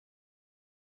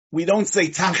we don't say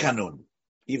Tachanun,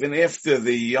 even after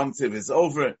the Yom Tov is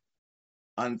over,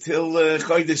 until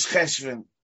Chodesh Cheshvan,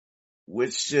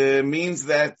 which means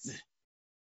that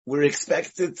we're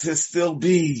expected to still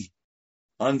be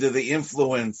under the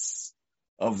influence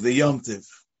of the Yom Tov.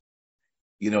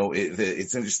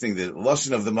 It's interesting, the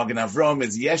Lashon of the Magen Avraham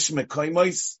is Yesh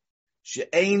Mekoymos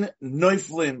She'ein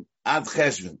Noiflim Ad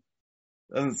Cheshvan.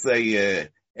 Doesn't say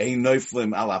Ein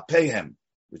Noiflim Ala Pehem,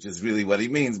 which is really what he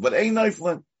means, but Ein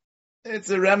Noiflim.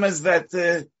 It's a remez that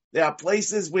there are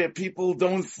places where people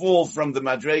don't fall from the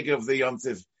Madrega of the Yom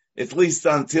Tov, at least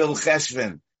until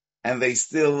Cheshvan, and they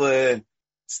still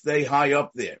stay high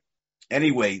up there.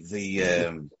 Anyway,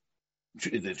 the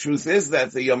truth is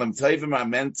that the Yom Tovim are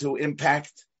meant to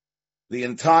impact the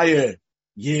entire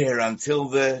year until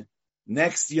the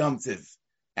next Yom Tov.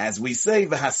 As we say,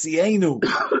 V'hasienu,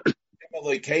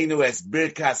 Elokeinu es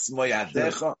birkas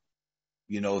moyadecha.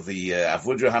 The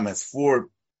Avudraham has 4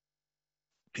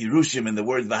 pirushim in the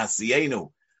word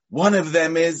V'hasienu. One of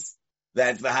them is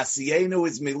that V'hasienu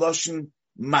is miloshin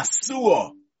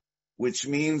masuo, which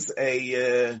means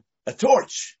a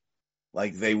torch.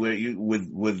 Like they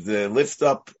would lift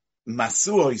up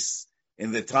masuos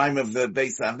in the time of the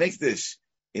Beis HaMikdash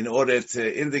in order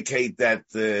to indicate that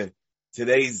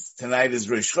tonight is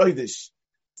Rosh Chodesh.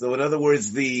 So in other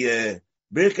words, the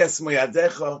Birkas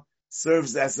Moyadecha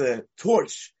serves as a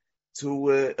torch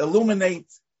to illuminate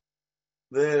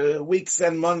the weeks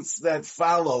and months that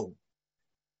follow.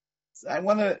 So I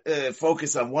want to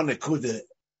focus on one akuda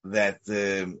that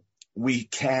we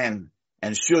can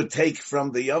and should take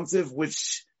from the Yom Tov,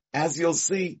 which, as you'll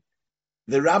see,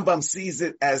 the Rambam sees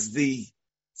it as the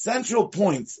central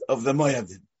point of the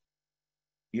Moyadim.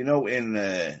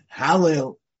 In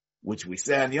Hallel, which we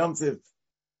say on Yom Tov,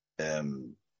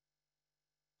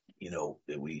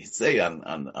 we say on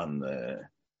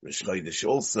Rosh Chodesh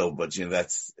also, but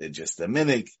that's just a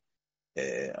minig.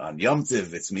 On Yom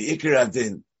Tov, it's Mi'ikar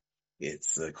Adin.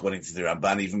 It's according to the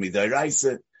Ramban, even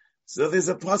Bereishis. So there's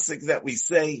a pasuk that we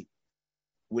say,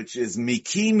 which is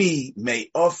Mikimi me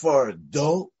offer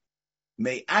do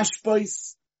me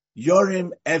ashpois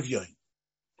yorim evyoin.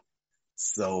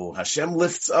 So Hashem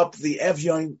lifts up the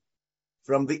evyoin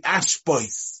from the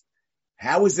ashpois.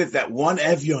 How is it that one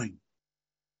evyoin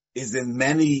is in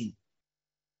many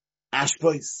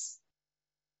ashpois?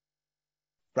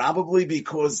 Probably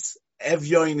because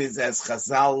evyoin is, as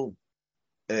Chazal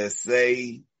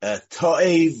say,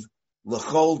 to'ev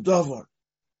l'chol dover.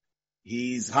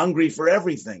 He's hungry for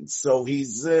everything. So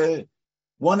he's,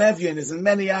 one Evyon is in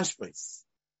many ashpais.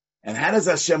 And how does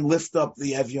Hashem lift up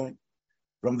the Evyon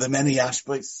from the many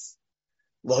ashpais?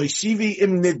 Lohishivi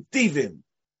im nedivim.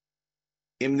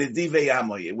 Im nedivei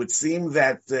amoy. It would seem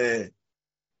that,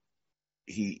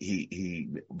 he,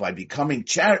 by becoming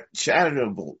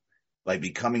charitable, by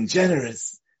becoming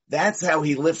generous, that's how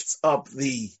he lifts up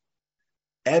the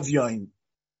Evyon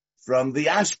from the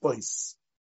ashpais.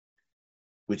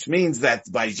 Which means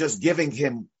that by just giving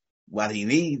him what he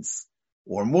needs,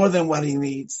 or more than what he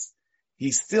needs,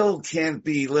 he still can't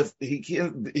be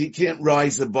he can't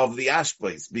rise above the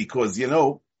ashplace, because,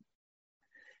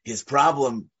 his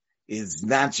problem is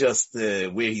not just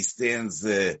where he stands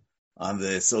on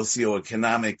the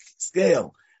socioeconomic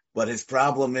scale, but his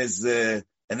problem is an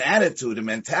attitude, a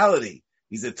mentality.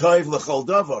 He's a toiv l'chol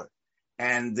davar.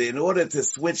 And in order to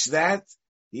switch that,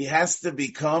 he has to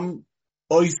become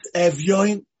Ois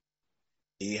Evyoin.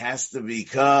 He has to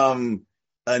become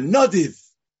a nodiv.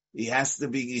 He has to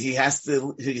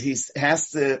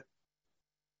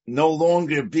no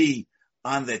longer be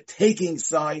on the taking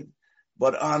side,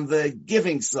 but on the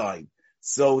giving side.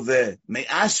 So the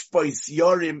me'ashpois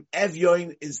yorim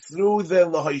evyoin is through the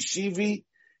lahoishivi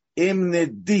im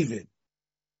nedivin.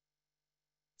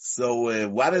 So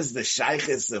what is the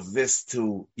shaykhis of this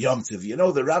to Yom Tov?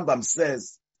 The Rambam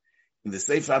says in the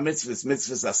Sefer Mitzvahs,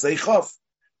 Mitzvahs Aseichov,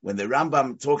 when the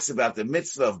Rambam talks about the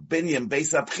mitzvah of Binyan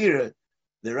Beis Abchira,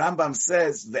 the Rambam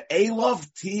says, "Ve'elov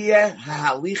tiyeh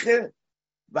ha'haliche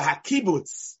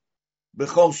v'hakibutz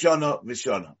b'chol shana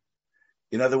v'shana."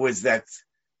 In other words, that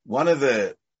one of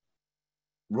the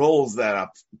roles that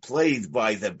are played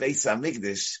by the Beis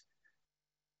Hamikdash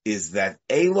is that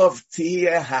Elov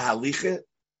tiyeh ha'haliche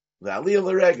v'aliyah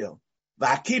l'regel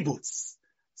v'hakibutz.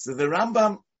 So the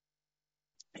Rambam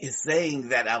is saying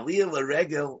that aliyah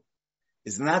l'regel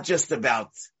is not just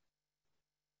about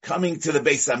coming to the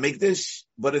Beis Hamikdash,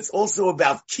 but it's also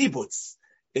about kibbutz.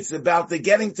 It's about the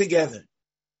getting together.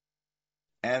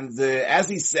 And as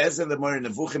he says in the Moreh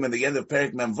Nevuchim in the end of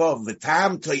Perek Memvav,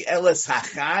 v'tam toyeles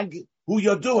hachag hu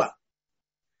yodua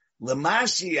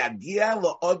l'mashi yagia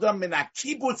lo'odam min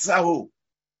hakibbutz hahu.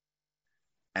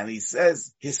 And he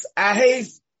says, his ahev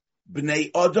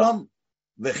b'nei Odom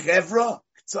v'chevra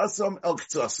k'tzosom el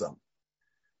k'tzosom.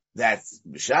 That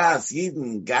B'shas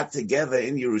Yidden got together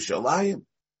in Yerushalayim.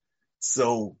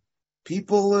 So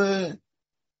people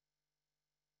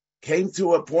came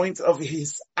to a point of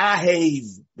his ahev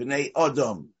b'nei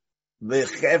Odom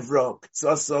v'chevra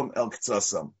k'tzosom el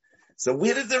k'tzosom. So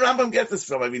where did the Rambam get this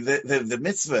from? I mean, the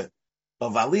mitzvah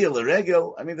of Aliyah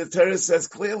L'Regel, I mean, the Torah says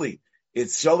clearly,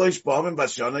 it's Shalosh B'amim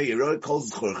Bashana Yeroi Kol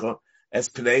Zchurcha Es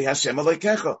Pnei Hashem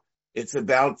Aleikecha. It's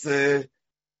about Lirois,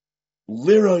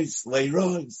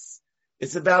 Leirois.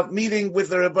 It's about meeting with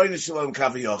the Rabbeinu Shalom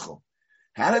Kaviyachol.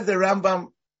 How did the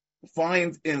Rambam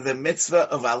find in the mitzvah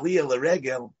of Aliyah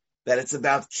L'Regel that it's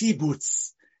about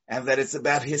kibbutz and that it's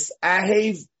about his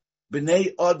ahev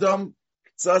b'nei Odom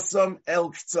k'tzosom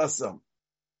el k'tzosom?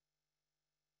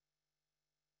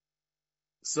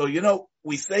 So,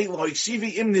 we say,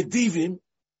 Loishivi im nedivei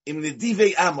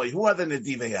amoy. Who are the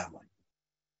nedivei amoy?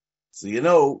 So,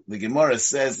 the Gemara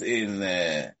says in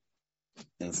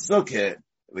Sukkah,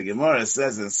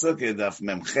 Daf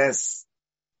Memches,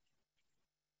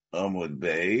 Amud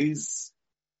Beis,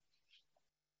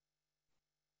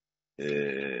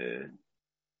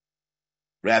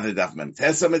 rather Daf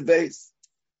Memtes Amud Beis,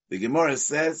 the Gemara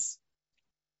says,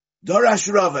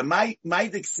 Dorash Rava, my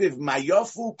diksiv,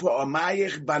 mayofu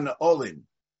pa'amayich bana'olim,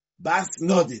 bas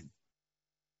nodin,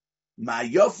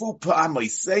 mayofu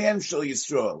pa'amoiseim shel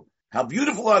Yisrael. How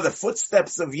beautiful are the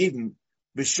footsteps of Yidden,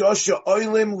 b'shosha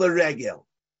oilim l'regel.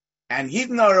 And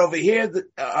Yidden are over here,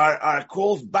 are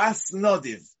called bas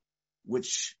nodiv,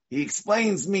 which he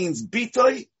explains means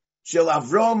bitoi shel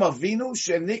Avrom Avinu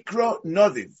shenikro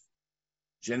nodiv.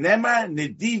 Shenemar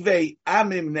nedivei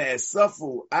amim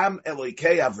ne'esafu am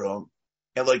Eloikei Avrom,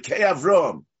 v'lo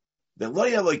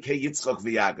Eloikei Yitzchok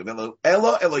v'Yaakov,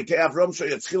 elo Eloikei Avrom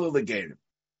shoyatchilu l'gerim.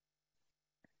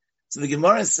 So the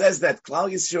Gemara says that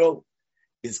Klal Yisrael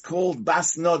is called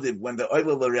Bas Nodiv when the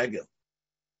Oila L'Regel.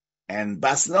 And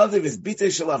Bas Nodiv is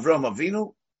Bitei Shel Avrom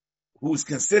Avinu, who's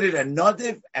considered a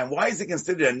Nodiv. And why is he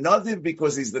considered a Nodiv?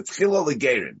 Because he's the Tchila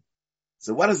L'gerim.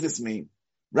 So what does this mean?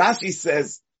 Rashi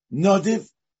says, Nodiv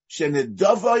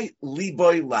shenedovoi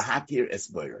liboi lahakir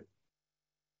esboiroi.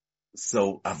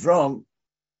 So Avram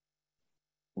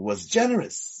was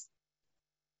generous.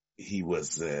 He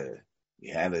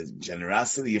had a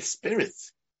generosity of spirit.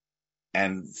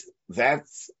 And that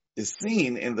is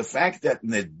seen in the fact that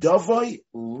nedovoi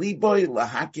liboi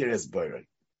lahakir esboiroi.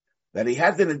 That he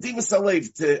had the nedivus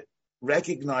alev to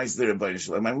recognize the Rebbeinu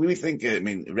Shalom. And we think,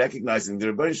 recognizing the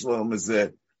Rebbeinu Shalom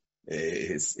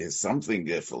is something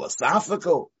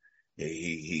philosophical.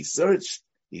 He searched,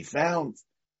 he found.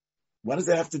 What does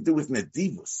that have to do with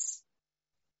Nedivus?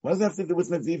 What does that have to do with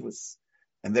Nedivus?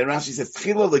 And then Rashi says,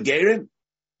 Tchilo l'gerim,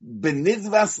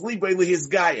 benidvas libay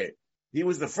lehizgayer. He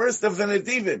was the first of the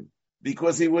Nedivim,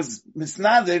 because he was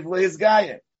misnadev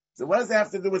lehizgayer. So what does that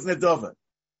have to do with Nedova?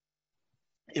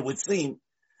 It would seem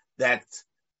that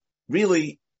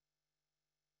really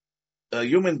a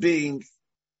human being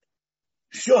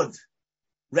should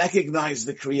recognize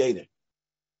the Creator.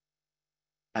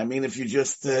 I mean, if you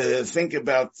just think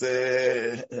about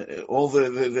all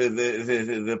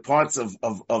the parts of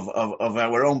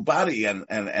our own body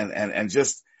and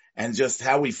just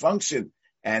how we function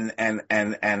and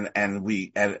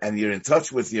you're in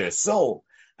touch with your soul.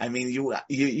 I mean, you're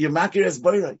makir es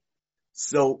boiroi.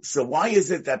 So why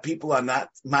is it that people are not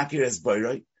makir es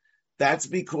boiroi? That's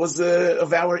because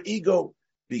of our ego,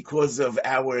 because of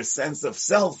our sense of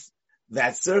self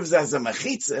that serves as a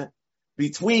machitza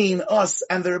between us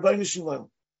and the Rebbeinu Shalom.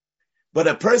 But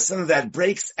a person that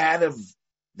breaks out of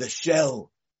the shell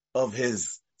of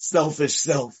his selfish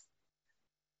self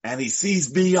and he sees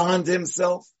beyond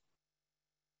himself,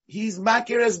 he's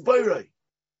makir es boiroi.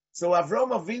 So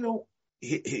Avram Avinu,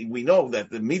 we know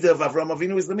that the midah of Avram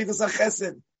Avinu is the midah of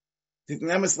chesed.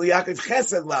 Tiknemes liyakif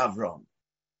chesed la'Avram.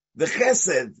 The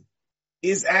chesed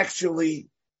is actually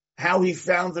how he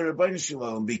found the Rebbeinu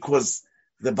Shalom, because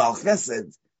the Baal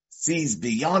Chesed sees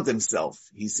beyond himself.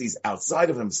 He sees outside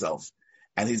of himself.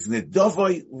 And he's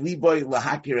nedovoi liboy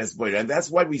lahakir es boir. And that's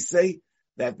why we say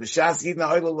that b'shas yidna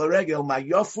oila l'regel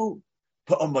mayofu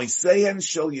pa'omoiseyen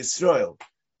shel Yisrael.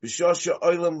 B'shosha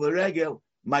oilam l'regel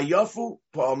mayofu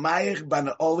pa'omayich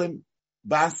bana'olim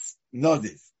bas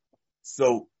nodiv.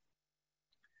 So,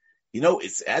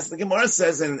 it's as the Gemara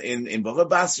says in Bava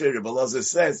Basra, Rebbe Lozer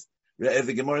says,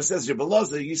 the Gemara says, Rebbe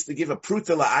Lozer used to give a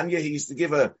pruta la'anya, he used to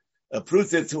give a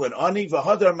pruta to an ani,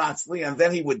 v'hodar matzli, and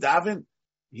then he would daven.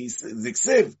 He's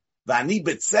ziksiv, v'ani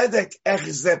betzedek ech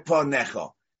ze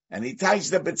ponecha. And he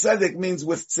touched that betzedek means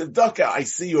with tzedakah, I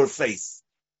see your face.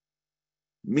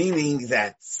 meaning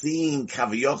that seeing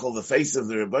Kaviyachol, the face of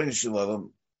the Rebbeinu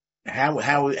Shalom,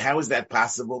 how is that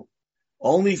possible?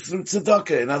 Only through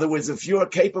tzedakah. In other words, if you're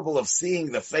capable of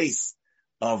seeing the face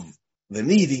of the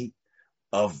needy,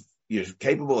 you're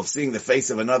capable of seeing the face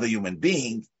of another human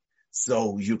being,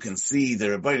 so you can see the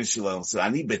Rebbeinu Shalom. So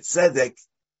ani betzedek,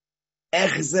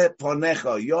 echze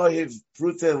ponecha, yohiv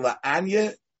prute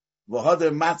la'anya,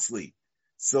 v'hoder matzli.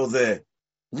 So the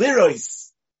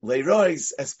lerois,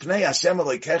 es pnei Hashem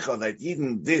alokecha, that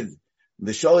Yidden did,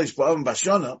 the sholish ba'am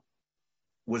bashona,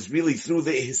 was really through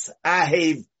the his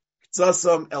ahev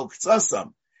ktsasam el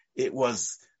ktsasam. It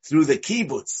was through the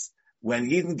kibbutz, when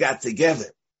Yidden got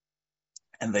together,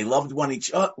 and they loved one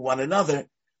another,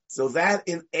 so that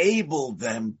enabled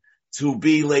them to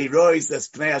be leirois as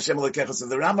pnei Hashem alokecha. So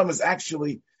the Rambam is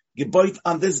actually geboit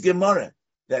on this Gemara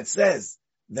that says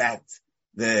that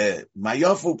the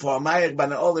mayofu po'amayach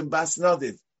banaolim bas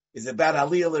nodiv is about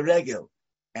aliyah l'regel,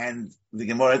 and the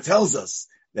Gemara tells us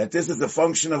that this is a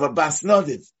function of a bas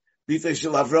nodiv, b'tei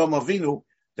shel Avram Avinu,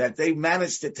 that they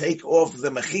managed to take off the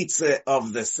mechitza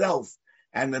of the self,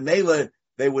 and the mela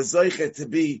they were zoiche to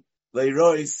be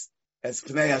leirois as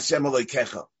pnei Hashem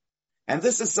alokecha. And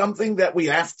this is something that we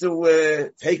have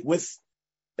to take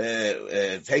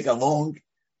along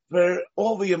for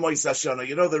all the Yemois Hashanah.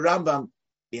 You know, the Rambam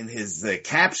in his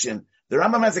caption, the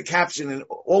Rambam has a caption in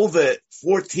all the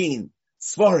 14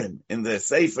 Sforim in the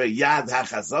Sefer Yad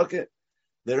HaChazakah.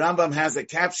 The Rambam has a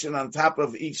caption on top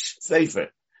of each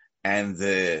Sefer, and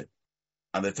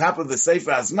on the top of the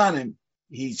Sefer Azmanim,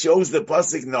 he shows the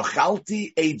pasuk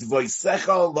Nochalti Eid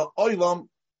Voisecha LaOilam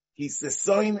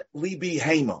Hisesoin Libi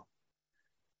Heima.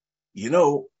 You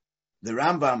know, the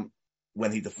Rambam,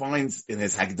 when he defines in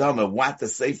his Hagdama what the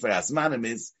Sefer Azmanim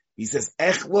is, he says,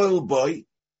 Echloil boy,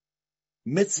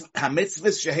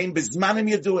 ha-mitzvahs shehem bizmanim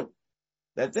yaduin.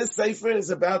 That this Sefer is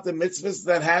about the mitzvahs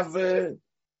that have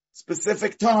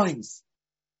specific times.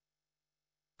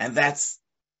 And that's,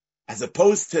 as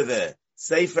opposed to the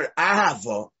Sefer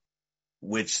Ahava,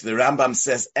 which the Rambam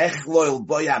says, Echloil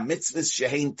boy ha-mitzvahs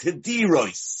shehem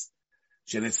tedirois,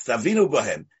 shenitztavinu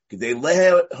bohem, k'dei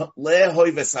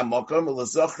lehoy v'samokom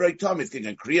l'zochrei tomit,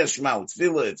 k'gen kriya shma,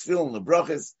 tefillah,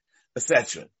 l'brachas,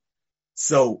 etc.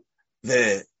 So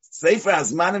the Sefer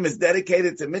Azmanim is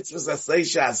dedicated to mitzvahs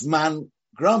aseisha azman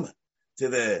grama, to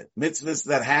the mitzvahs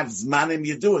that have zmanim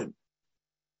yeduim.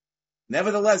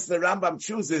 Nevertheless, the Rambam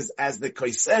chooses as the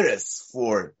koiseres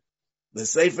for the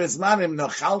Sefer Azmanim,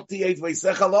 Nochalti Eid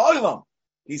Voisecha LaOilam,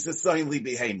 he says, Soin Li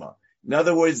Behema. In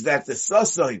other words, that the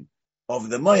Sosoin of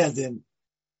the Moyadim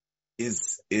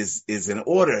is in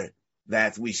order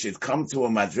that we should come to a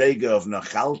madrega of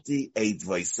Nochalti Eid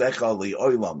Voisecha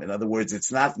LaOilam. In other words,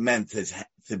 it's not meant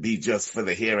to be just for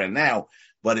the here and now,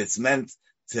 but it's meant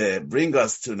to bring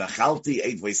us to Nochalti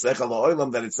Eid Voisecha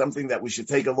LaOilam, that it's something that we should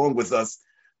take along with us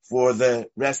for the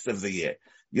rest of the year.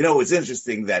 You know, it's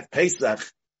interesting that Pesach,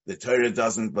 the Torah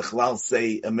doesn't b'chlal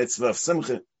say a mitzvah of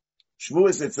simcha.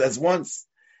 Shavuos it says once,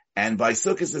 and by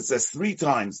Sukkot it says 3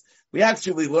 times. We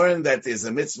actually learned that there's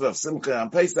a mitzvah of simcha on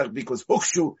Pesach because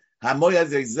hukshu hamoyad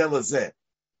zelazeh.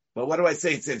 But what do I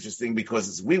say? It's interesting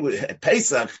because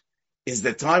Pesach is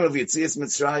the time of Yetzias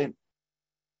Mitzrayim.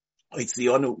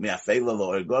 Oitzionu mi'afela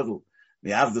lo'ergodu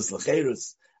mi'avdus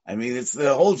l'cheirus. I mean, it's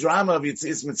the whole drama of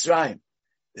Yetzias Mitzrayim.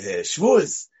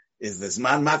 Shavuos is the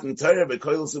Zman Matan Torah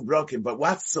b'koilus ubrokim. But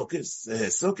what's Sukkot?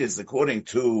 Sukkot, according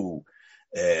to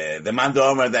the Manda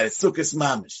Omer, that it's Sukkot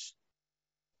mamish.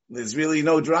 There's really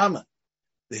no drama.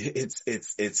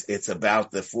 It's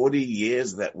about the 40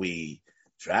 years that we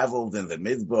traveled in the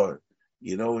Midbar.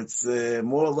 You know, it's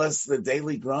more or less the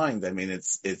daily grind. I mean,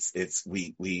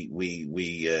 we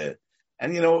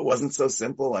and you know, it wasn't so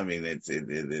simple. I mean,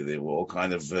 there were all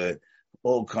kind of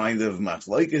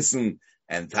machlokes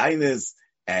and tainas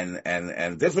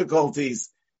and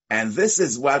difficulties. And this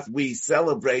is what we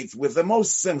celebrate with the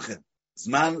most simcha,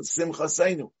 Zman Simcha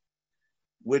Seinu,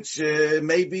 which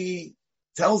maybe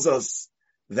tells us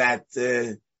that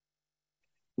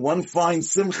one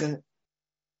finds simcha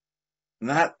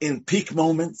not in peak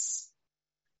moments,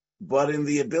 but in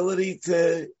the ability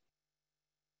to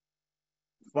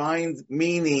find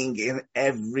meaning in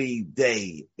every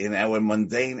day, in our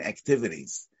mundane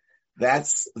activities.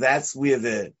 That's where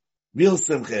the real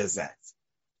simcha is at.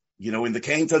 You know, in the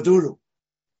Kein Taduru.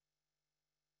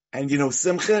 And you know,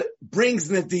 simcha brings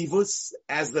nedivus,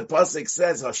 as the pasuk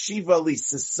says, Hashiva li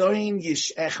sisoin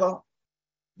yishecha,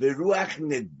 v'ruach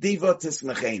nediva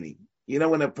tismecheni. You know,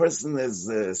 when a person is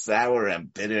sour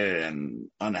and bitter and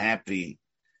unhappy,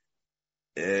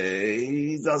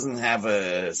 he doesn't have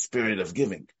a spirit of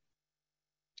giving.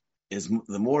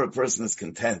 The more a person is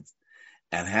content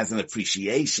and has an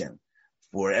appreciation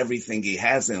for everything he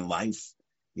has in life,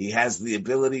 he has the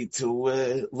ability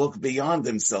to look beyond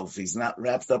himself. He's not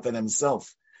wrapped up in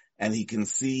himself, and he can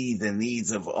see the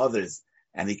needs of others,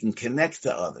 and he can connect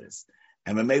to others.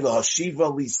 And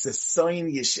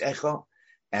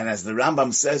as the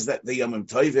Rambam says that the Yomim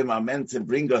Tovim are meant to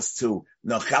bring us to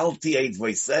Nochalti Eid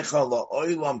Voisecha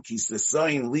La'olam Ki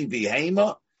Sesoin Li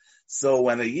Bihema. So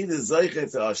when a Yid is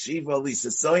Zoichet to Ashiva Li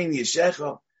Sesoin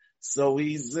Yeshecha, so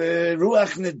he's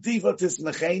Ruach Nediva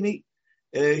Tismecheni.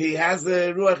 He has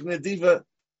a Ruach Nediva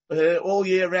all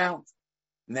year round.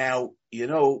 Now, you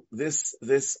know, this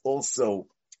also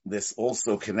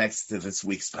connects to this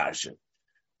week's parsha.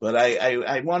 But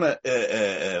I want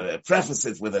to preface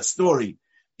it with a story.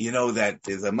 You know that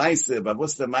there's a Maisa, but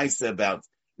what's the Maisa about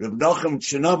Reb Nochem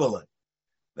Chernobyl?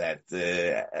 That,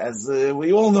 as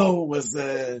we all know, was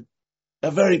a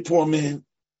very poor man.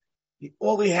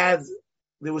 All he had,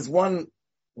 there was one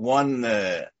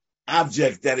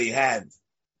object that he had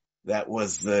that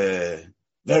was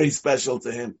very special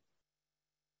to him,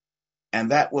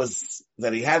 and that was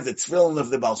that he had the tefillin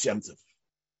of the Baal Shem Tov.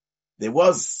 There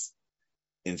was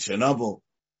in Chernobyl,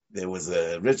 there was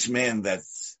a rich man that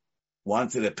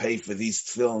wanted to pay for these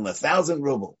tefillin 1,000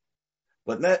 ruble.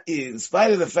 But not, in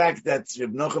spite of the fact that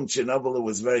Reb Nochem Chernobyl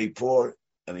was very poor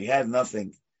and he had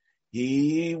nothing,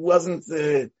 he wasn't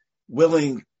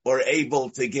willing or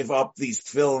able to give up these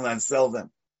tefillin and sell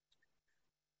them.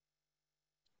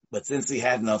 But since he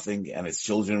had nothing and his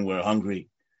children were hungry,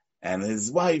 and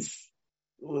his wife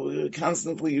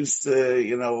constantly used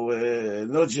to,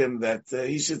 nudge him that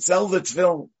he should sell the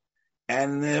tefillin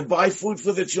and buy food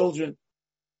for the children.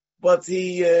 But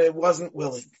he wasn't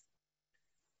willing.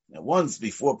 Now, once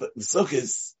before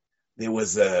Sukkot, there were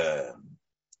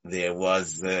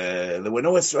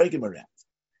no esrogim around.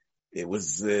 It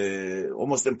was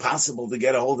almost impossible to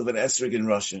get a hold of an esrog in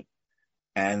Russia.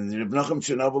 And Reb Nochem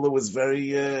Chernobyl was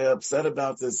very upset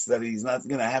about this, that he's not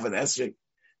going to have an esrog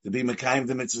to be mekayim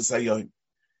the mitzvah sayoim.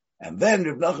 And then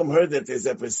Reb Nochem heard that there's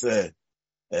a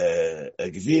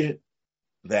gvir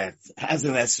that has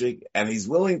an esrog, and he's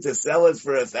willing to sell it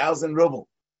for 1,000 ruble.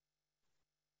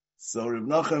 So Reb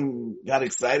Nochem got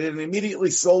excited and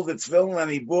immediately sold the tefillin, and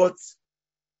he bought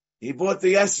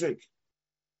the esrog.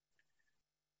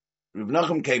 Reb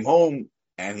Nochem came home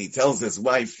and he tells his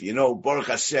wife, Baruch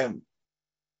Hashem,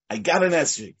 I got an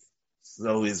esrog.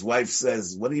 So his wife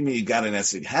says, what do you mean you got an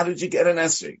esrog? How did you get an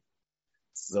esrog?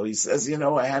 So he says,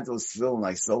 I had those tefillin,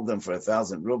 I sold them for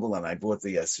 1,000 ruble, and I bought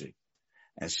the esrog.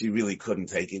 And she really couldn't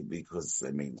take it because,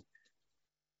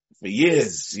 for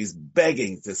years she's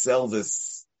begging to sell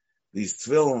these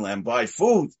tefillin and buy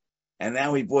food. And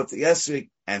now he bought the esrog,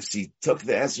 and she took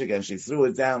the esrog and she threw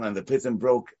it down, and the piton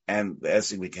broke, and the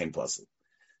esrog became puzzled.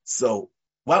 So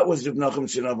what was Reb Nochem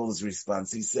Chernobyl's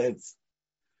response?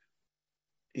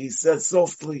 He said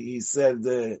softly,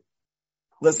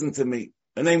 listen to me.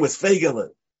 Her name was Fegele.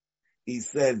 He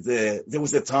said, there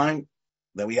was a time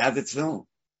that we had the tefillin.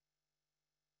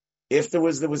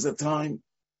 Afterwards, there was a time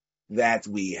that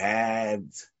we had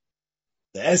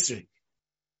the esrog.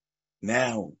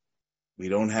 Now, we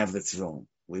don't have the tefillin.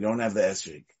 We don't have the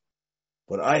esrog.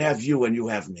 But I have you and you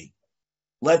have me.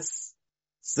 Let's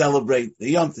celebrate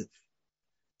the Yom Tov.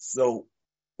 So,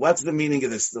 what's the meaning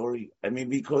of the story?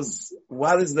 Because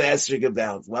what is the esrog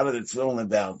about? What are the tefillin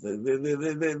about?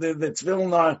 The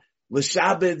tefillin are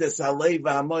l'shabed esalei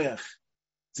v'hamoyach,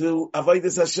 to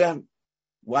avodas Hashem.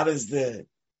 What is the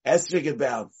esrog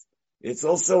about? It's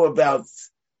also about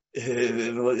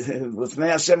l'fnei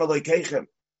Hashem Elokeichem.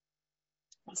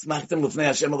 Smachtem l'fnei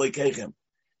Hashem Elokeichem.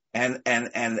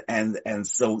 And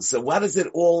so what is it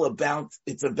all about?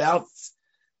 It's about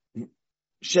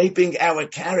shaping our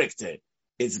character.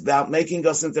 It's about making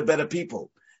us into better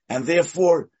people. And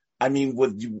therefore,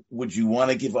 would you want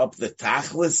to give up the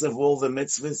tachlis of all the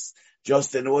mitzvahs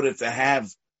just in order to have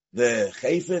the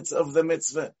chayfetz of the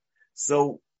mitzvah?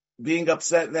 So being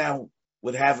upset now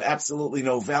would have absolutely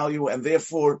no value. And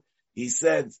therefore, he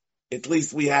said, at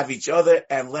least we have each other,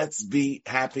 and let's be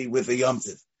happy with the Yom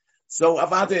Tov. So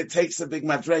Avada, it takes a big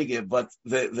madrega, but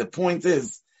the point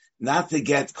is not to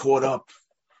get caught up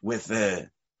with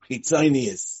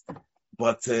chitzonius,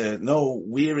 but to know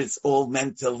where it's all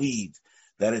meant to lead.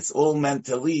 That it's all meant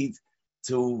to lead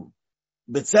to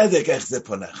betzedek echze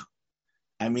ponech.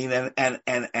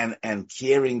 And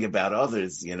caring about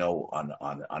others, on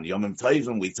Yomim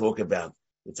Tovim we talk about,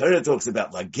 the Torah talks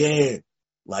about la ger,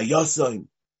 la yosoim,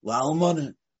 la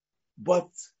almana. But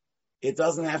it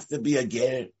doesn't have to be a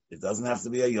ger, it doesn't have to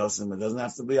be a yosim, it doesn't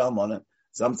have to be almana.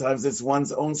 Sometimes it's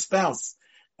one's own spouse.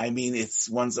 It's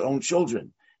one's own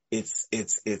children.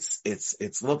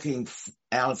 It's looking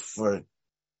out for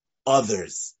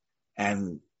others.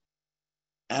 And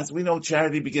as we know,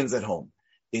 charity begins at home.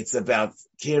 It's about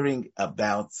caring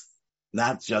about,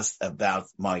 not just about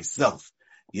myself.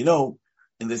 You know,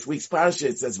 in this week's parasha,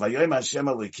 it says, Vayoyim Hashem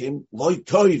Elokim, Loi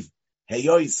Toiv,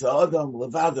 Heyoy Sa'odam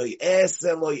Levadoi, Es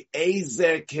Eloi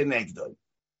Ezer Kenegdoi.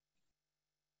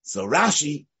 So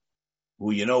Rashi,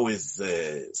 who you know is,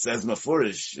 says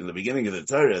Mefurish in the beginning of the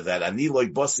Torah, that Ani Loi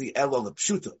Bosi Elo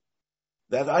Lepshuto,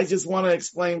 that I just want to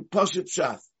explain Pashut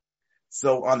Pshat.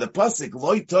 So on the pasuk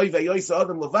Loi Toiv Heyoy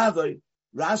Sa'odam Levadoi,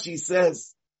 Rashi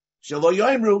says, Shelo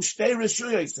Yoimru Shtei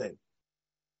Reshuyoi say,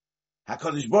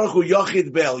 HaKadosh Baruch Hu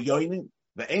Yochid Be'el Yoinim,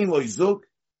 Ve'ein Loi Zug,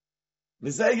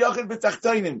 V'zeh Yochid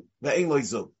B'tachtoinim, Ve'ein Loi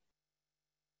Zug.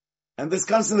 And this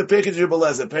comes from the Pirkei Rebbe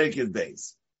Perikid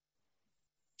Beis.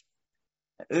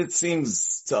 It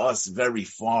seems to us very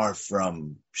far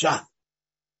from Pshat.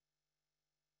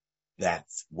 That,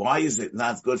 why is it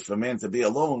not good for man to be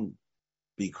alone?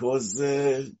 Because,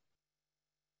 you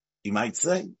might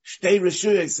say, Shtei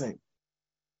Reshuyoi say.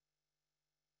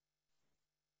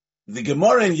 The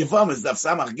Gemara in Yevamos, Daf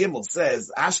Samach Gimel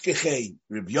says, Ashkechei,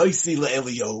 Rabbi Yosi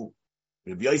le'Eliyahu,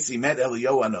 Rabbi Yosi met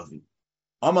Eliyahu Hanavi.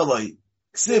 Amaloi,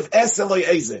 Ksiv es Eloi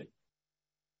Ezer.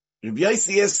 Rabbi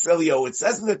Yosi es Eliyahu, it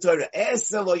says in the Torah,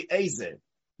 es Eloi Ezer,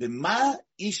 b'ma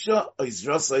isha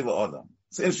oizrosoi la'odam.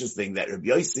 It's interesting that Rabbi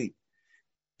Yosi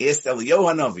asked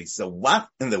Eliyahu Hanavi, so what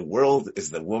in the world is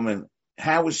the woman,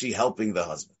 how is she helping the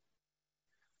husband?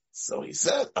 So he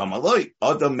said, Amaloi,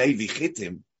 Adam mevi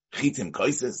chitim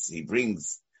koises, he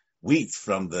brings wheat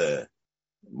from the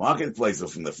marketplace or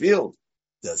from the field.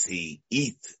 Does he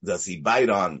eat? Does he bite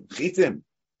on chitim?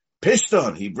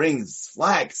 Pishton, he brings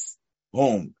flax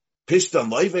home. Pishton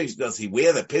loivesh, does he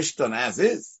wear the pishton as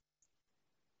is?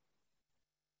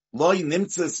 Loi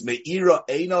nimtzes me'ira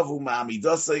einavu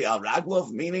ma'amidosei al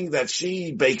raglov, meaning that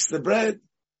she bakes the bread.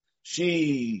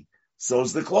 She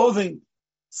sews the clothing.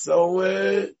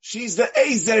 So, she's the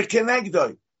Ezer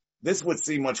Kenegdoi. This would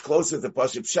seem much closer to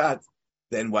Pashut Pshat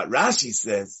than what Rashi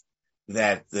says,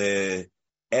 that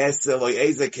Es Eloi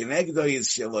Ezer Kenegdoi is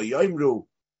Shelo Yoimru,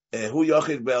 Hu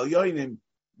Yochid Be'el Yoinim,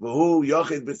 V'hu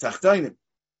Yochid B'tachtoinim.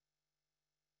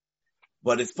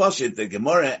 But it's Pashut, the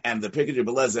Gemara and the Pirkei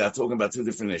Rebbe are talking about two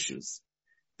different issues.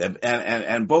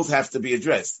 And both have to be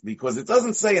addressed, because it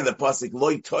doesn't say in the pasuk,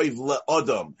 Loi Toiv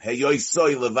Le'odom, Heyoy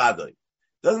Soy Levadoi.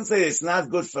 It doesn't say it's not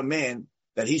good for man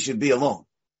that he should be alone.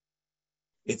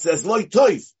 It says, Loi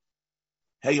Toiv,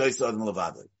 Heyoy Soy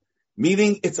Levadoi.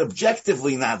 Meaning it's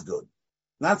objectively not good.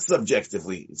 Not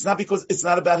subjectively. It's not because it's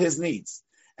not about his needs.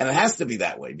 And it has to be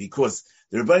that way, because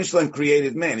the Rebbeinu Shalom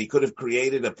created man. He could have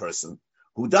created a person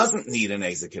who doesn't need an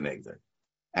Ezer Kenegdoi,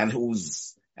 and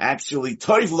who's actually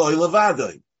Toiv Loi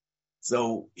Levadoi.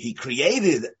 So he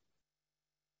created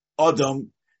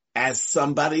Adam as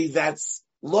somebody that's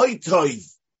Loi Toiv,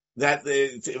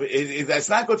 that's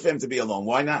not good for him to be alone.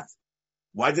 Why not?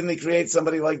 Why didn't he create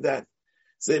somebody like that?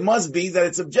 So it must be that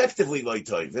it's objectively Loi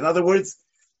Toiv. In other words,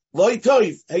 Loi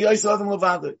Toiv, Heyois Adam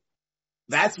Levadoi.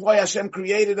 That's why Hashem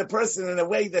created a person in a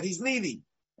way that he's needy,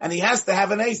 and he has to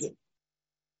have an Ezer.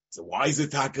 So why is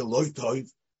it Taka Loi Toiv?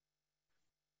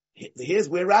 Here's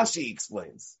where Rashi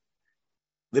explains.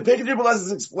 The Pirkei Rebbe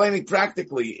is explaining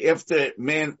practically, after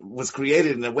man was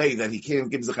created in a way that he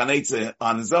can't give Zechanetze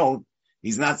on his own,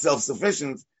 he's not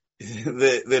self-sufficient.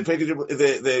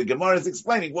 The Gemara is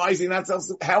explaining, why is he not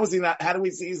how do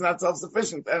we see he's not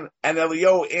self-sufficient? And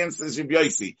Eliyahu answers Rabbi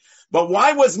Yosi. But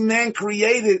why was man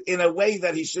created in a way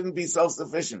that he shouldn't be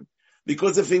self-sufficient?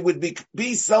 Because if he would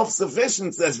be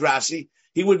self-sufficient, says Rashi,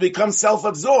 he would become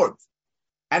self-absorbed.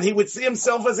 And he would see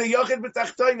himself as a Yochid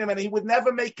B'tachtoinim, and he would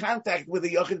never make contact with a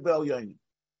Yochid Be'el Yoinim.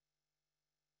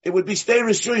 It would be Shtei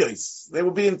Reshuyos. They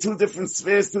would be in two different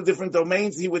spheres, two different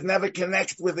domains. He would never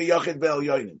connect with the Yochid Be'el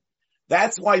Yoinim.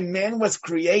 That's why man was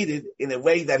created in a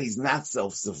way that he's not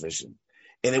self-sufficient,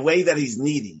 in a way that he's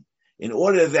needy, in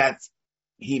order that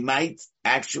he might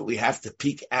actually have to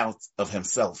peek out of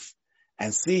himself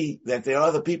and see that there are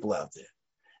other people out there,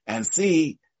 and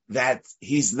see that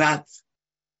he's not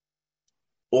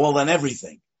all and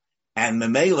everything. And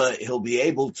Memela, he'll be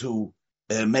able to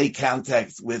make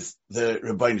contact with the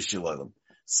Rebbeinu Shalom.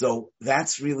 So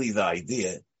that's really the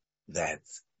idea that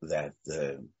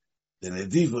the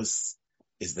Nedivus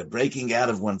is the breaking out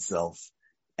of oneself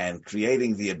and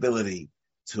creating the ability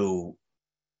to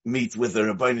meet with the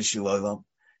Rebbeinu Shalom.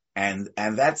 And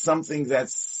that's something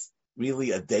that's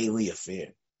really a daily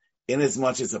affair. In as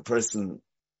much as a person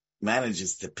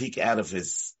manages to peek out of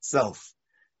his self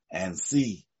and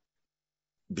see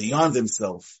beyond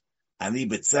himself, ani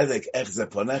b'tzedek ech ze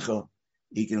ponecho,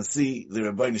 he can see the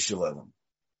Rebbeinu Shalom.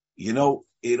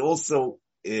 It also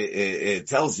it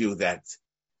tells you that,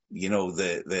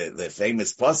 the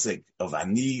famous pasuk of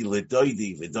Ani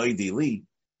L'Doidi V'Doidi Li,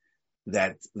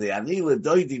 that the Ani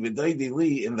L'Doidi V'Doidi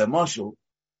Li in the Mashal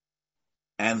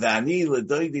and the Ani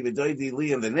L'Doidi V'Doidi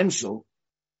Li in the Nimshal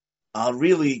are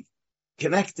really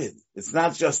connected. It's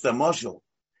not just a Mashal.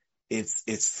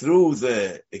 It's through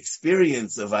the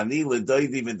experience of Ani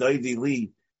L'Doidi V'Doidi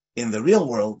Li in the real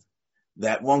world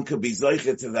that one could be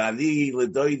zoiche to the Ani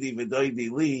L'Doidi V'Doidi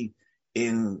Li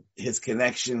in his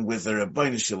connection with the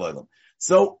Rebbeinu Shalom.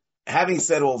 So, having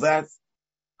said all that,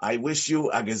 I wish you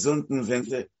a gesunden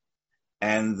Winter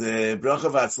and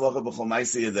bracha v'atzlocha b'chol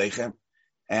ma'aseh yadaychem,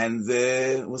 and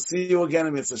we'll see you again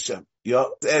in Mitzvah Hashem.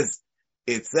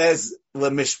 It says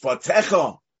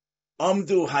lemishpatecha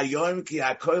amdu hayom ki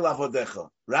hakoil avodecha.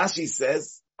 Rashi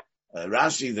says,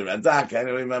 Rashi the Radak, I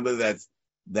don't remember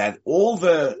that all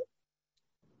the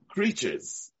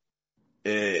creatures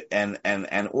and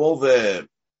all the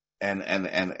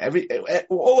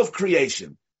all of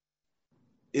creation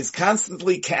is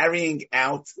constantly carrying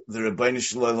out the Rebbeinu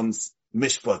Shalom's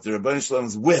mishpat, the Rebbeinu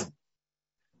Shalom's will.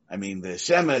 I mean, the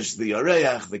Shemesh, the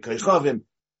Yoreach, the Koichavim,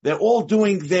 they're all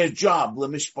doing their job.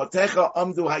 L'mishpatecha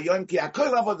amdu hayom ki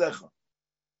hakol avodecha.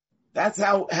 That's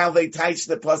how they teach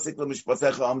the pasuk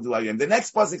l'mishpatecha amdu hayom. The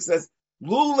next pasuk says,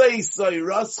 Lulei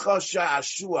soyrascha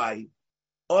sha'ashuai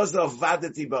ozav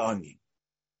vadati ba'oni,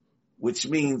 which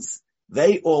means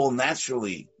they all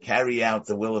naturally carry out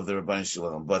the will of the Rebbeinu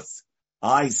Shalom. But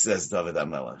I, says David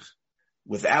HaMelech,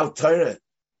 without Torah,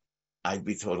 I'd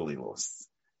be totally lost.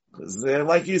 Because,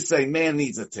 like you say, man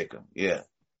needs a tikkun. Yeah.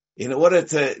 In order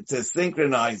to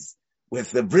synchronize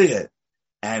with the Bria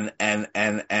and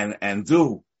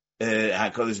do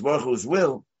HaKadosh Baruch Hu's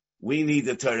will, we need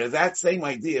the Torah. That same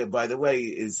idea, by the way,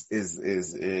 is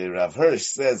Rav Hirsch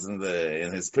says in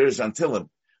his Pirush on Tillim,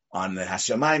 on the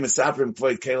Hashamayim Esaprim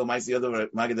Floyd Kelo Maisi Yodo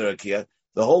Magid Rakia,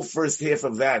 the whole first half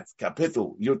of that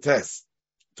kapitel, Yutes,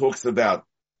 talks about,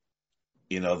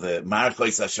 the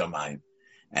Marachos Hashamayim.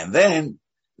 And then,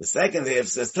 the second half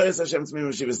says, Torah Hashem Tzmim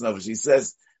Shivas Nefesh. He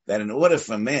says that in order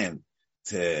for man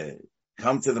to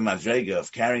come to the Madrega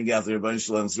of carrying out the Rebbeinu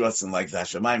Shalom's Ratzon like the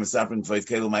Hashamayim Esaprim Floyd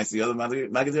Kelo Maisi Yodo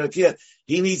Magid Rakia,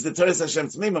 he needs the Torah Hashem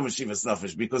Tzmim Shivas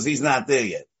Nefesh because he's not there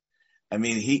yet. I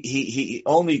mean, he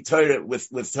only Torah,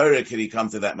 with Torah could he come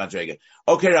to that Madrega.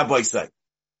 Okay, Rabbi Say.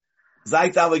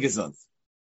 Zayt alle gesund.